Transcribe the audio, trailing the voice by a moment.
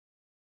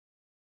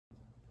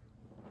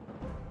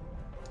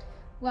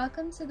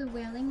Welcome to the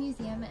Whaling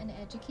Museum and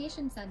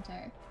Education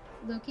Center,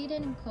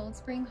 located in Cold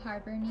Spring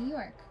Harbor, New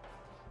York.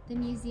 The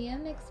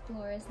museum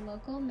explores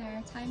local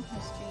maritime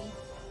history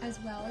as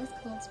well as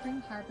Cold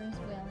Spring Harbor's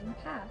whaling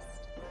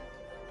past.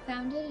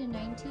 Founded in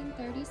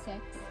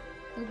 1936,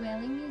 the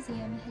Whaling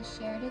Museum has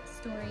shared its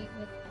story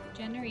with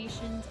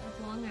generations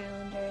of Long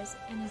Islanders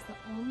and is the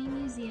only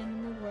museum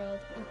in the world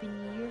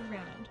open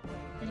year-round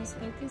that is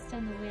focused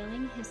on the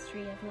whaling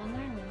history of Long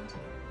Island.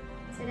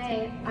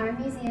 Today, our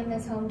museum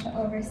is home to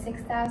over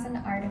 6,000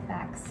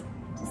 artifacts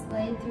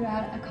displayed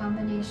throughout a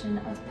combination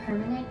of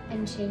permanent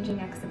and changing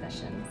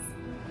exhibitions.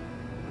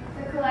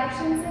 The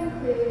collections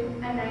include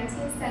a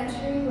 19th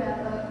century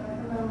whaleboat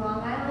from the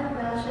Long Island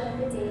whale ship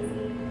the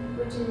Daisy,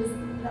 which is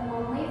the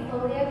only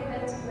fully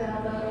equipped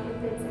whaleboat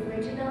with its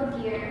original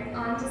gear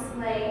on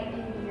display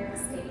in New York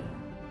State.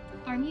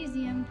 Our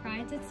museum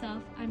prides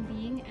itself on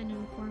being an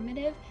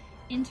informative,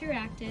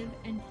 interactive,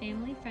 and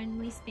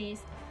family-friendly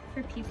space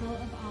for people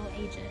of all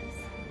ages.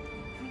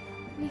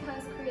 We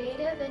host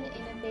creative and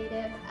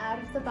innovative,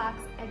 out-of-the-box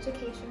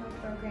educational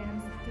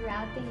programs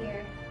throughout the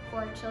year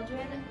for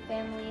children,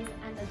 families,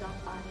 and adult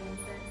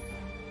audiences.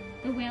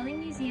 The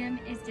Whaling Museum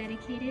is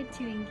dedicated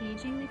to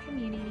engaging the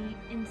community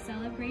in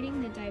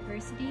celebrating the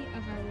diversity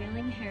of our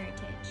whaling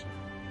heritage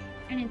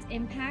and its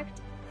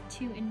impact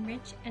to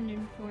enrich and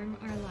inform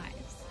our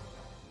lives.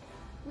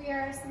 We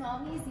are a small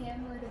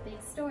museum with a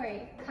big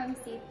story. Come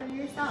see for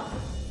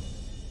yourself.